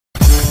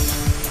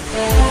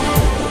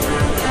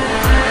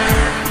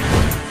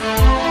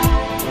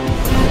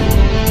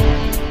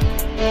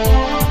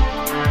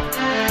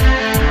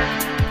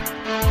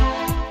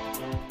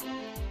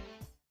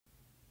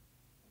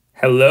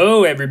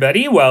Hello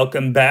everybody,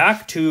 welcome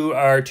back to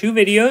our two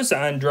videos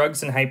on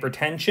drugs and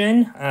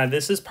hypertension.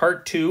 This is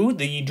part two.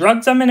 The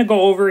drugs I'm going to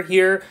go over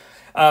here,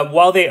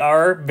 while they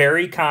are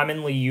very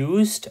commonly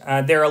used,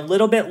 they're a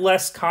little bit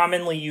less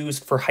commonly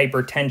used for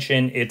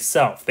hypertension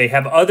itself. They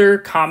have other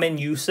common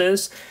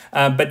uses,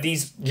 but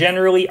these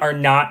generally are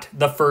not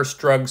the first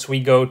drugs we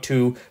go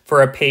to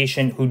for a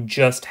patient who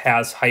just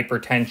has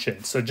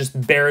hypertension. So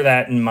just bear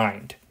that in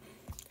mind.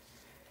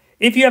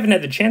 If you haven't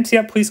had the chance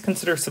yet, please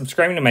consider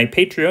subscribing to my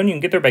Patreon. You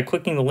can get there by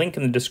clicking the link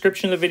in the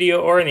description of the video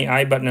or in the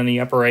I button on the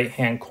upper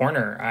right-hand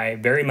corner. I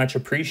very much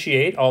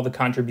appreciate all the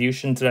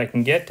contributions that I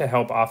can get to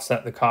help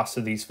offset the cost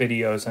of these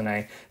videos, and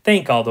I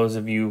thank all those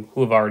of you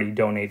who have already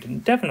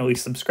donated. Definitely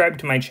subscribe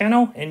to my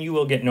channel, and you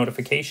will get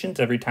notifications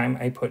every time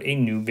I put a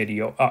new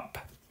video up.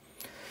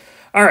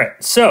 All right,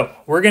 so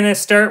we're going to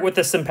start with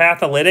the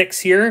sympathalytics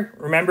here.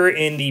 Remember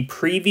in the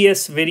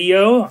previous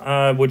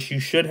video, which you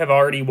should have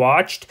already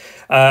watched,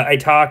 I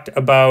talked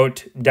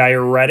about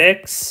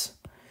diuretics,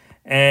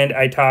 and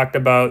I talked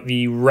about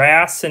the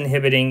RAS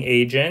inhibiting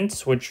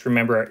agents, which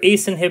remember are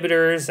ACE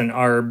inhibitors and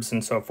ARBs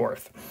and so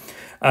forth.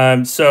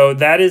 So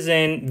that is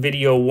in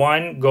video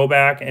 1. Go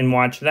back and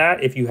watch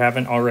that if you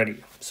haven't already.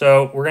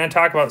 So we're going to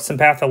talk about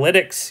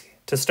sympathalytics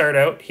to start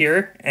out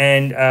here,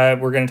 and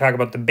we're going to talk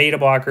about the beta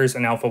blockers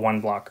and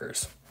alpha-1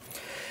 blockers.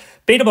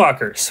 Beta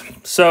blockers.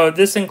 So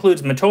this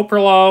includes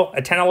metoprolol,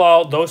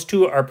 atenolol. Those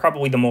two are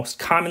probably the most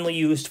commonly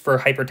used for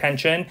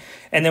hypertension.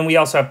 And then we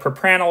also have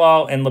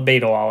propranolol and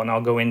labetalol, and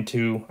I'll go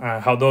into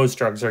how those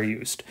drugs are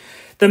used.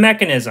 The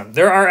mechanism.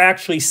 There are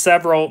actually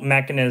several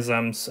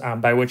mechanisms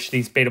by which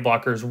these beta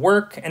blockers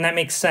work, and that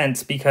makes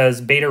sense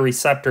because beta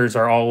receptors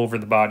are all over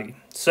the body.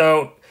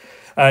 So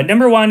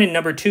number 1 and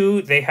number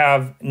 2, they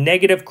have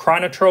negative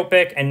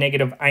chronotropic and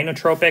negative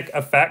inotropic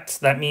effects.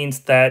 That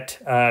means that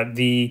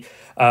the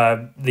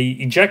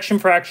ejection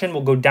fraction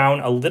will go down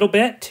a little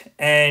bit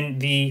and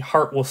the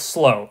heart will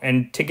slow.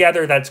 And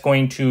together that's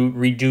going to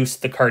reduce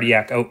the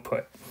cardiac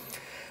output.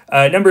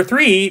 Number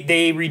 3,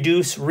 they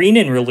reduce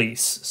renin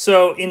release.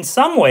 So in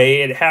some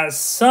way, it has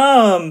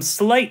some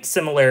slight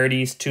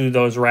similarities to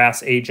those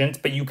RAS agents,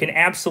 but you can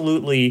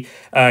absolutely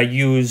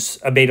use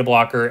a beta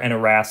blocker and a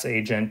RAS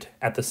agent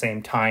at the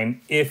same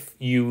time if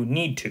you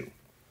need to.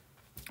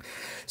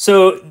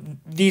 So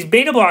these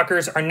beta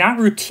blockers are not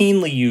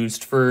routinely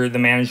used for the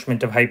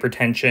management of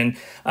hypertension.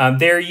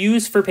 They're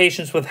used for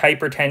patients with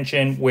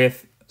hypertension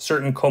with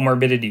certain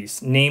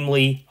comorbidities,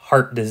 namely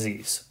heart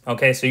disease.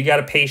 Okay, so you got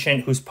a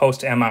patient who's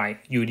post-MI,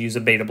 you would use a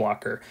beta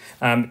blocker.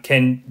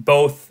 Can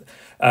both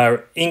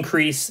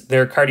increase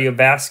their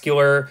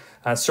cardiovascular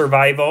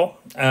survival,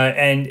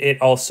 and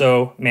it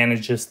also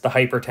manages the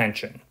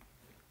hypertension.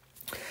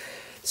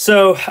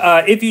 So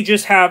if you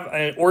just have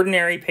an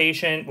ordinary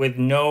patient with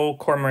no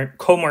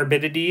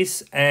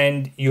comorbidities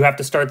and you have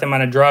to start them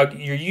on a drug,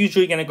 you're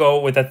usually going to go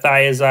with a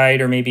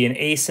thiazide or maybe an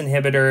ACE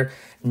inhibitor,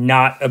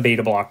 not a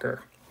beta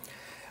blocker.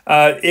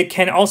 It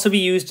can also be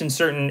used in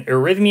certain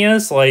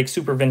arrhythmias like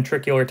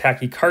supraventricular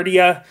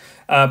tachycardia.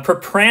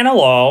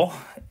 Propranolol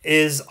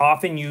is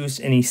often used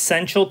in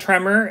essential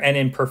tremor and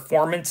in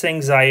performance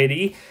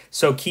anxiety,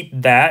 so keep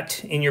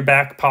that in your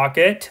back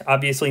pocket.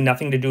 Obviously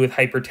nothing to do with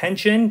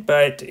hypertension,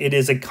 but it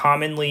is a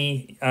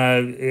commonly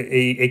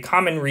a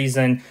common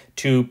reason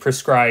to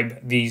prescribe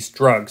these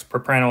drugs,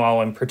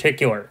 propranolol in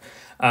particular.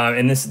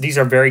 And these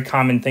are very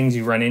common things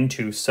you run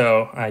into,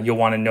 so you'll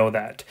want to know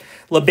that.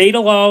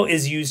 Labetalol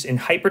is used in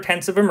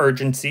hypertensive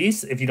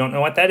emergencies. If you don't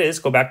know what that is,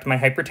 go back to my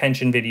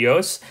hypertension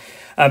videos.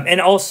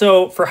 And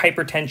also for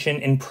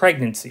hypertension in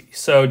pregnancy,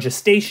 so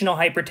gestational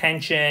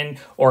hypertension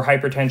or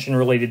hypertension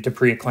related to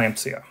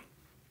preeclampsia.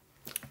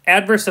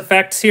 Adverse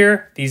effects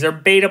here, these are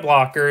beta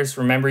blockers.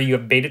 Remember, you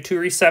have beta-2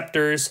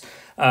 receptors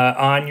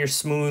on your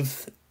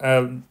smooth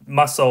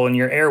muscle in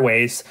your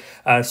airways.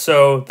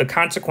 So the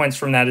consequence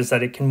from that is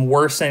that it can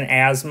worsen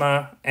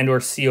asthma and or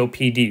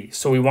COPD.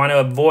 So we want to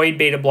avoid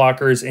beta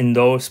blockers in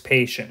those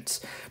patients.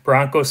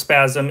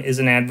 Bronchospasm is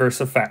an adverse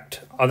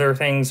effect. Other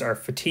things are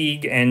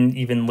fatigue and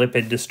even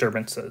lipid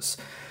disturbances.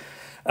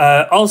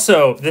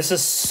 Also, this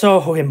is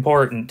so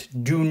important.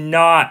 Do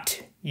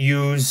not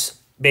use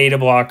beta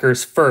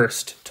blockers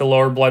first to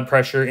lower blood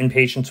pressure in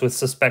patients with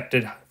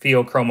suspected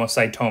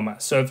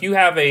pheochromocytoma. So if you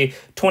have a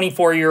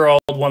 24-year-old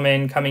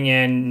woman coming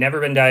in, never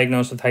been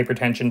diagnosed with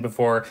hypertension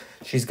before,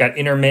 she's got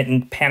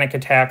intermittent panic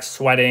attacks,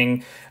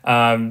 sweating,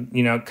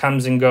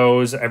 comes and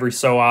goes every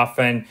so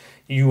often,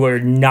 you are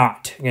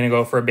not going to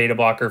go for a beta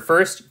blocker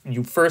first.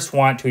 You first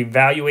want to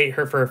evaluate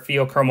her for a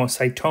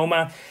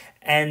pheochromocytoma,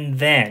 and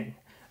then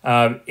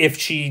if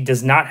she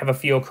does not have a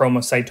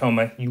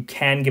pheochromocytoma, you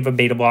can give a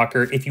beta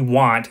blocker if you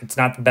want. It's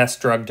not the best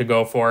drug to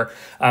go for.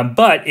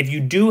 But if you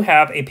do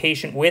have a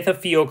patient with a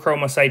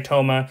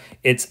pheochromocytoma,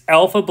 it's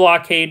alpha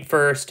blockade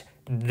first,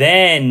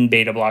 then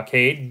beta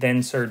blockade,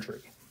 then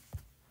surgery.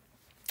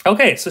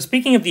 Okay, so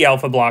speaking of the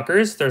alpha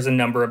blockers, there's a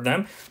number of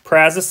them.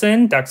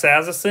 Prazosin,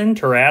 doxazosin,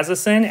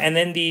 terazosin, and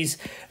then these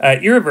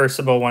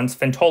irreversible ones,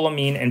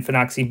 phentolamine and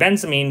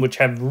phenoxybenzamine, which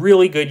have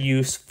really good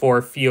use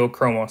for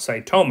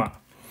pheochromocytoma.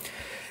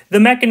 The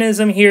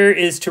mechanism here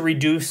is to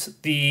reduce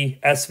the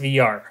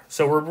SVR.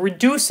 So we're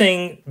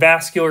reducing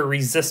vascular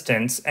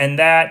resistance, and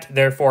that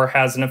therefore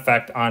has an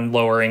effect on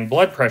lowering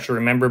blood pressure.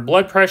 Remember,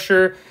 blood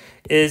pressure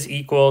is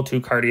equal to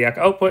cardiac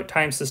output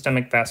times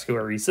systemic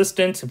vascular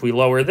resistance. If we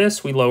lower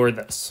this, we lower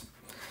this.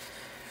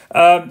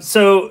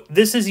 So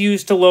this is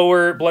used to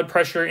lower blood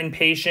pressure in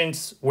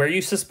patients where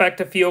you suspect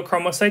a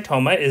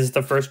pheochromocytoma is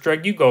the first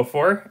drug you go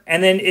for.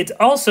 And then it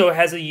also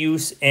has a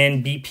use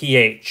in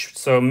BPH.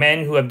 So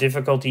men who have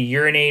difficulty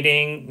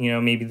urinating,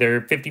 maybe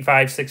they're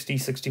 55, 60,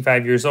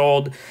 65 years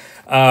old,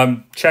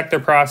 check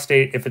their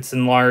prostate. If it's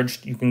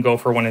enlarged, you can go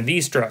for one of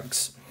these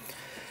drugs.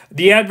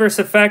 The adverse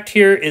effect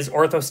here is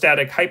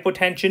orthostatic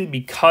hypotension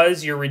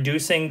because you're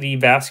reducing the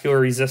vascular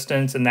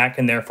resistance, and that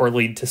can therefore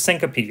lead to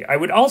syncope. I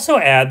would also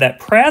add that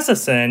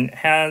prazosin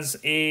has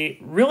a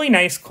really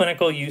nice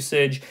clinical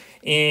usage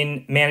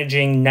in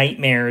managing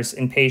nightmares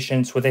in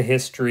patients with a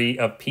history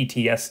of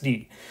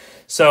PTSD.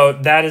 So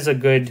that is a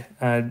good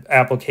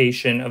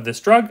application of this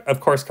drug,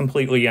 of course,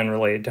 completely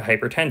unrelated to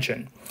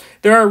hypertension.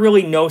 There are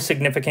really no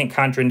significant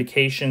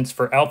contraindications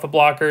for alpha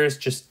blockers.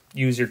 Just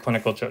use your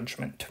clinical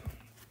judgment.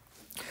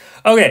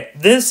 Okay,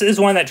 this is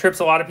one that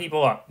trips a lot of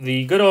people up,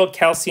 the good old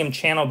calcium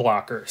channel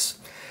blockers.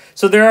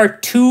 So there are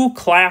two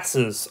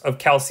classes of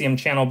calcium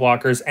channel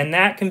blockers, and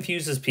that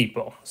confuses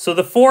people. So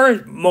the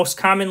four most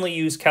commonly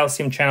used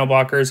calcium channel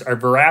blockers are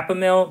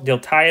verapamil,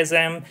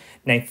 diltiazem,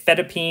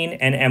 nifedipine,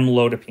 and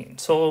amlodipine.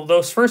 So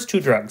those first two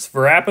drugs,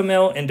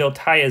 verapamil and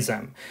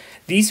diltiazem,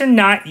 these are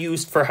not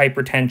used for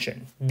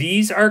hypertension.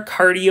 These are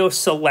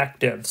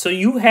cardioselective. So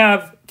you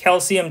have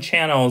calcium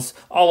channels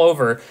all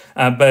over,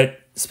 but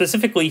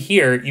specifically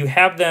here, you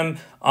have them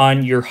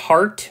on your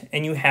heart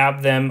and you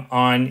have them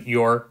on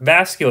your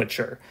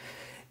vasculature.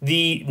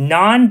 The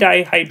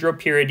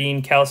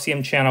non-dihydropyridine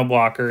calcium channel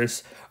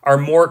blockers are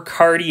more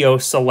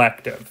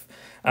cardioselective.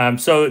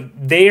 So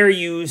they are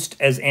used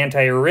as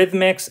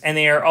antiarrhythmics, and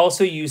they are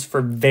also used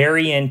for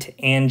variant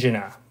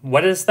angina.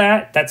 What is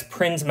that? That's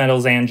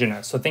Prinzmetal's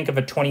angina. So think of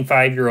a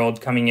 25-year-old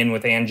coming in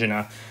with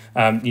angina,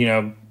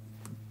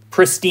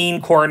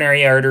 pristine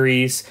coronary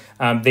arteries,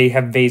 they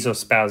have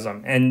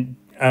vasospasm. And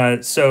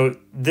so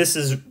this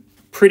is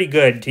pretty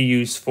good to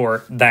use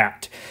for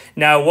that.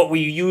 Now, what we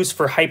use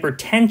for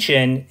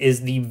hypertension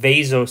is the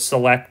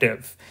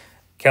vasoselective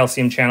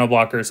calcium channel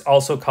blockers,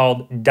 also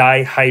called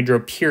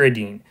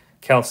dihydropyridine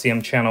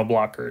calcium channel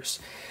blockers.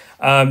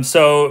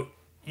 So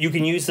you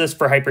can use this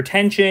for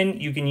hypertension,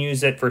 you can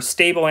use it for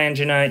stable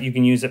angina, you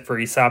can use it for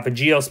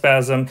esophageal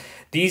spasm.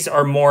 These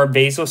are more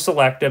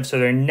vasoselective, so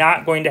they're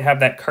not going to have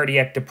that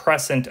cardiac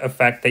depressant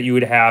effect that you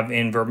would have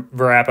in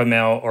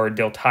verapamil or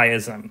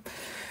diltiazem.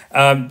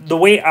 The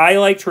way I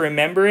like to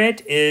remember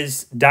it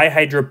is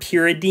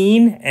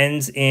dihydropyridine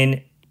ends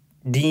in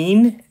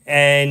dine,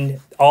 and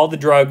all the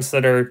drugs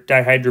that are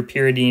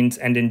dihydropyridines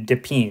end in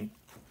dipine.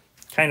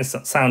 Kind of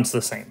sounds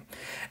the same.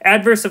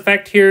 Adverse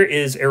effect here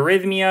is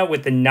arrhythmia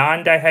with the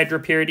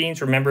non-dihydropyridines.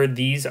 Remember,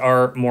 these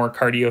are more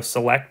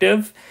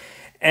cardioselective.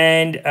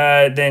 And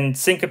then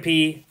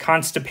syncope,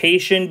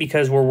 constipation,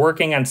 because we're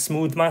working on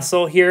smooth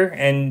muscle here,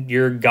 and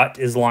your gut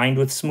is lined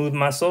with smooth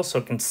muscle, so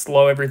it can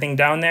slow everything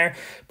down there.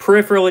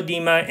 Peripheral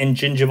edema and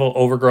gingival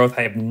overgrowth.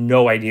 I have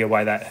no idea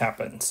why that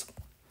happens.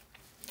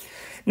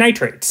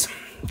 Nitrates.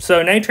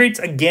 So nitrates,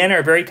 again,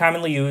 are very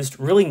commonly used,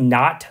 really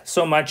not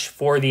so much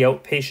for the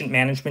outpatient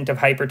management of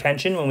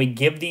hypertension. When we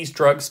give these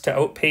drugs to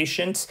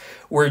outpatients,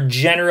 we're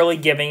generally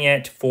giving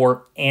it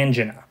for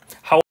angina.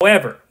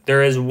 However,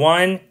 there is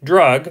one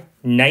drug,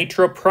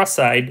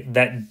 nitroprusside,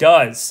 that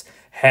does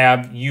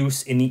have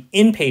use in the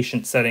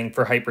inpatient setting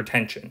for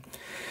hypertension.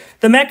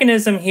 The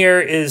mechanism here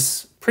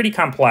is pretty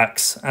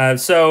complex.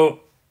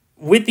 So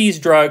with these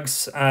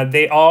drugs,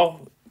 they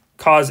all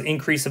cause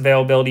increased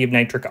availability of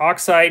nitric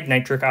oxide.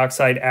 Nitric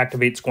oxide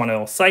activates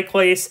guanylyl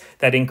cyclase.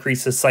 That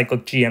increases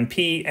cyclic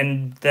GMP,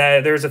 and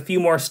there's a few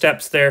more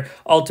steps there.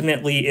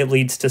 Ultimately, it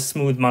leads to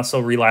smooth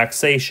muscle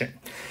relaxation.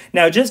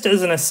 Now, just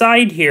as an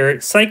aside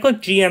here, cyclic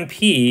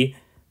GMP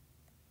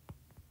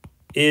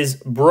is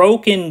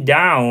broken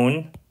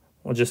down,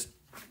 well, just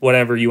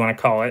whatever you want to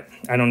call it.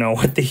 I don't know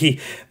what the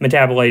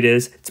metabolite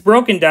is. It's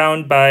broken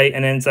down by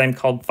an enzyme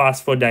called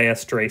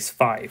phosphodiesterase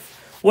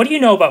 5. What do you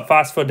know about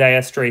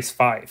phosphodiesterase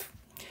 5?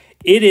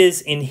 It is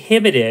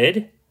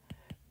inhibited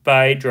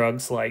by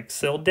drugs like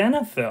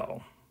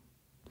sildenafil,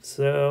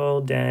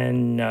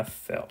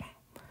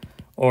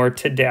 or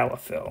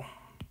tadalafil.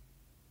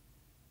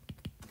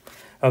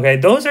 Okay,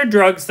 those are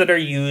drugs that are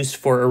used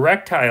for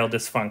erectile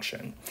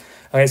dysfunction.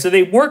 Okay, so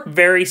they work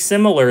very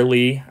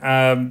similarly,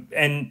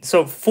 and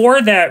so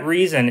for that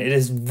reason, it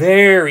is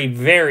very,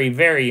 very,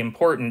 very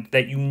important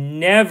that you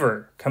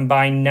never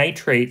combine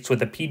nitrates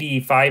with a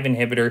PDE5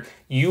 inhibitor.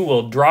 You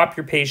will drop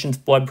your patient's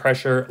blood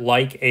pressure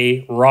like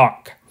a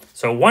rock.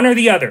 So one or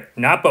the other,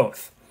 not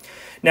both.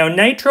 Now,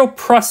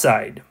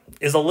 nitroprusside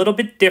is a little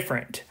bit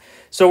different.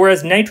 So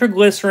whereas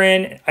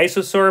nitroglycerin,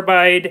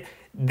 isosorbide,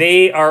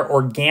 they are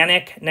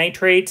organic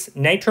nitrates,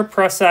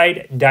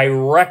 nitroprusside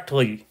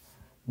directly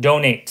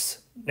donates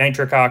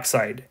nitric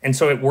oxide. And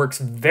so it works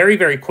very,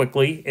 very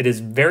quickly. It is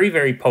very,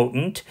 very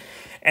potent.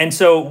 And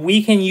so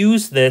we can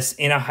use this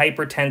in a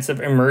hypertensive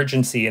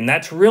emergency. And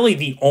that's really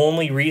the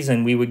only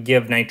reason we would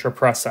give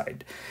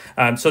nitroprusside.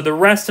 So the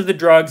rest of the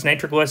drugs,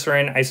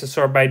 nitroglycerin,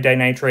 isosorbide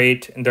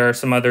dinitrate, and there are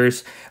some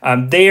others,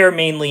 they are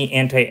mainly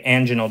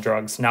anti-anginal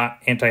drugs,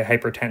 not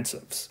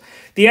antihypertensives.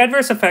 The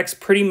adverse effects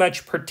pretty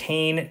much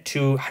pertain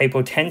to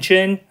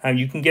hypotension.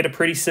 You can get a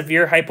pretty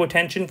severe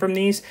hypotension from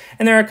these.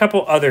 And there are a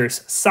couple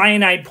others.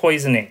 Cyanide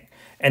poisoning.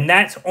 And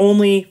that's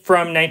only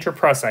from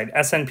nitroprusside,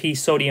 SNP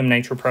sodium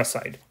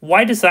nitroprusside.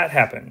 Why does that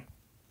happen?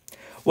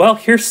 Well,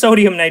 here's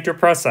sodium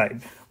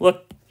nitroprusside.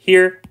 Look,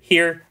 here,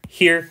 here,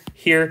 here,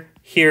 here,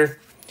 here.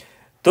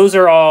 Those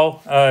are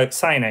all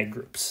cyanide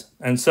groups.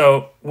 And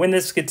so when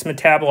this gets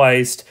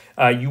metabolized,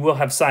 you will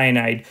have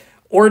cyanide.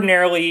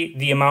 Ordinarily,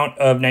 the amount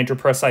of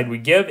nitroprusside we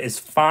give is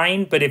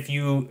fine, but if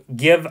you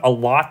give a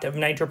lot of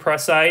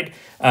nitroprusside,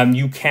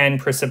 you can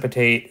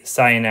precipitate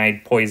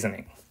cyanide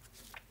poisoning.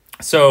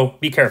 So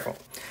be careful.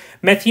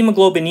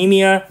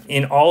 Methemoglobinemia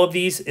in all of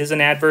these is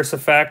an adverse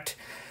effect.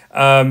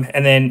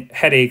 And then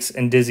headaches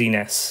and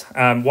dizziness.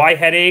 Why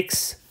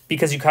headaches?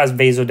 Because you cause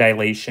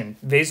vasodilation.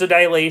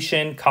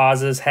 Vasodilation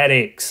causes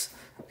headaches.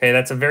 Okay,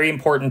 that's a very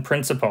important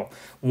principle.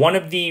 One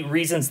of the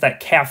reasons that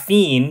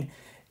caffeine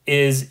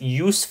is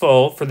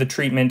useful for the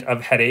treatment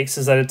of headaches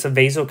is that it's a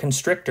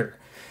vasoconstrictor.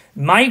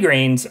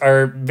 Migraines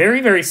are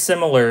very, very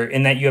similar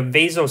in that you have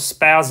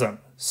vasospasm.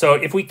 So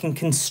if we can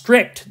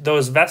constrict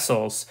those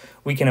vessels,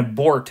 we can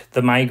abort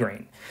the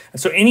migraine.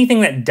 So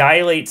anything that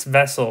dilates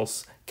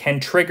vessels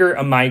can trigger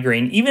a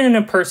migraine, even in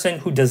a person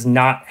who does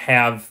not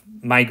have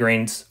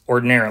migraines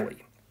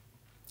ordinarily.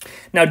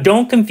 Now,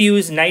 don't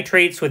confuse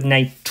nitrates with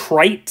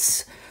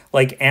nitrites,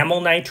 like amyl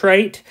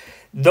nitrite.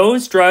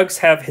 Those drugs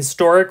have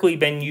historically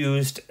been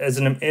used as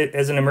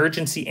an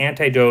emergency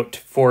antidote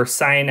for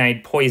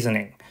cyanide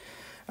poisoning.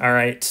 All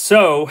right,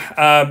 so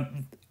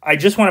I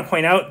just want to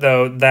point out,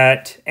 though,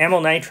 that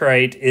amyl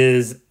nitrite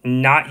is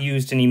not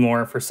used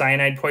anymore for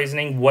cyanide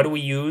poisoning. What do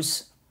we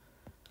use?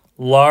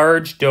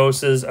 Large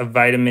doses of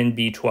vitamin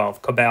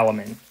B12,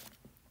 cobalamin.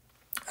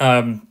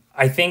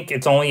 I think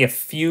it's only a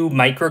few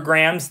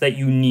micrograms that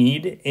you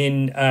need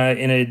in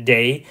a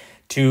day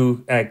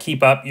to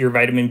keep up your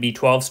vitamin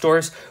B12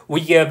 stores.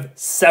 We give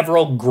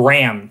several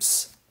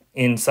grams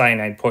in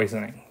cyanide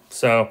poisoning,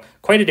 so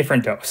quite a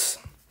different dose.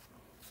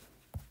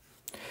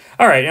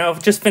 All right, now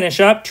just finish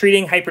up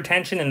treating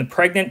hypertension in the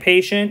pregnant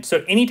patient.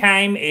 So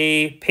anytime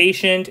a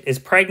patient is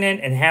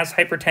pregnant and has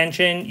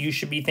hypertension, you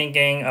should be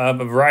thinking of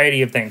a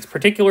variety of things,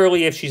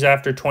 particularly if she's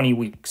after 20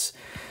 weeks.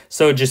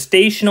 So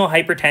gestational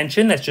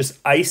hypertension, that's just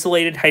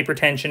isolated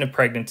hypertension of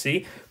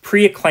pregnancy.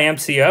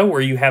 Preeclampsia,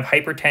 where you have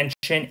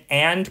hypertension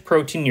and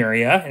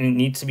proteinuria, and it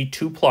needs to be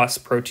 2+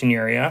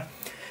 proteinuria.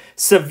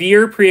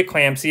 Severe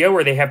preeclampsia,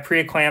 where they have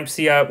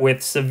preeclampsia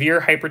with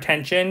severe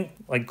hypertension,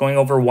 like going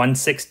over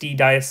 160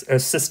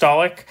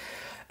 systolic,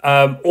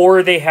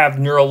 or they have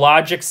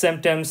neurologic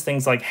symptoms,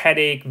 things like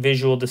headache,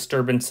 visual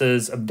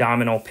disturbances,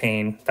 abdominal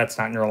pain. That's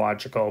not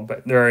neurological,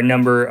 but there are a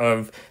number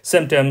of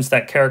symptoms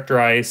that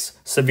characterize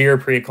severe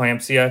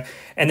preeclampsia.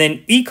 And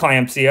then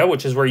eclampsia,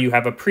 which is where you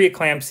have a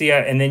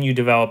preeclampsia and then you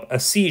develop a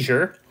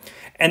seizure.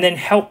 And then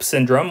HELP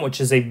syndrome,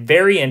 which is a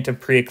variant of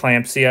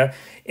preeclampsia,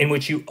 in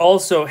which you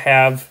also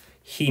have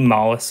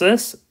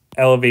hemolysis,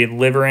 elevated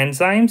liver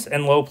enzymes,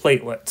 and low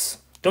platelets.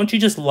 Don't you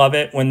just love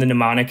it when the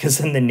mnemonic is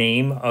in the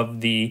name of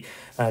the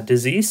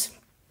disease?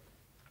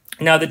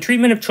 Now, the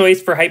treatment of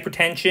choice for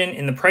hypertension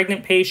in the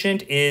pregnant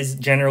patient is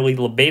generally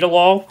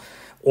labetalol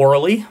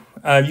orally.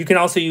 You can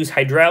also use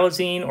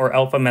hydralazine or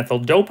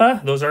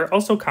alpha-methyl-dopa. Those are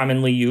also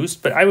commonly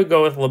used, but I would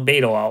go with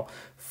labetalol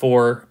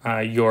for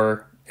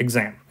your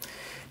exam.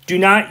 Do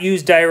not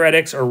use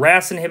diuretics or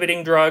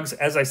RAS-inhibiting drugs.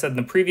 As I said in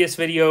the previous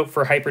video,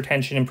 for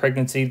hypertension in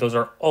pregnancy, those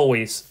are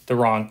always the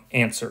wrong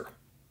answer.